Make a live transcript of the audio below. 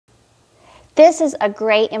This is a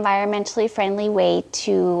great environmentally friendly way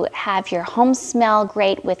to have your home smell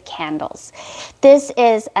great with candles. This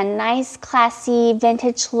is a nice, classy,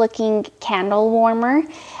 vintage looking candle warmer.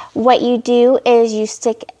 What you do is you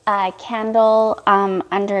stick a candle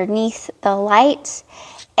underneath the light,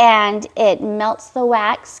 and it melts the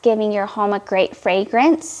wax, giving your home a great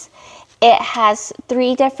fragrance. It has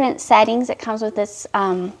 3 different settings. It comes with this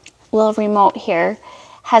little remote here.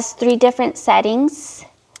 Has 3 different settings.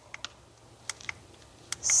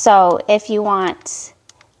 So if you want,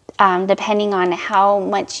 depending on how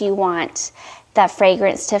much you want the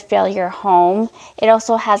fragrance to fill your home. It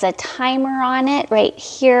also has a timer on it right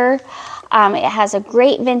here. It has a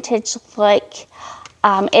great vintage look.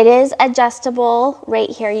 It is adjustable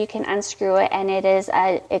right here. You can unscrew it, and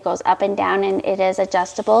it goes up and down, and it is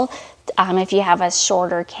adjustable if you have a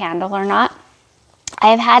shorter candle or not.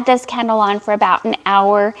 I've had this candle on for about an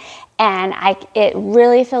hour, and it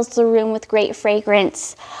really fills the room with great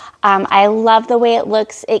fragrance. I love the way it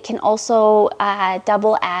looks. It can also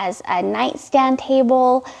double as a nightstand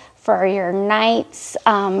table for your nights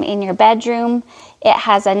in your bedroom. It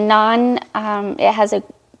has a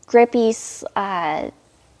grippy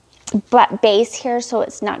base here, so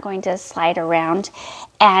it's not going to slide around.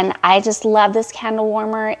 And I just love this candle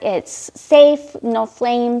warmer. It's safe, no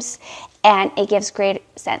flames, and it gives great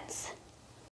scents.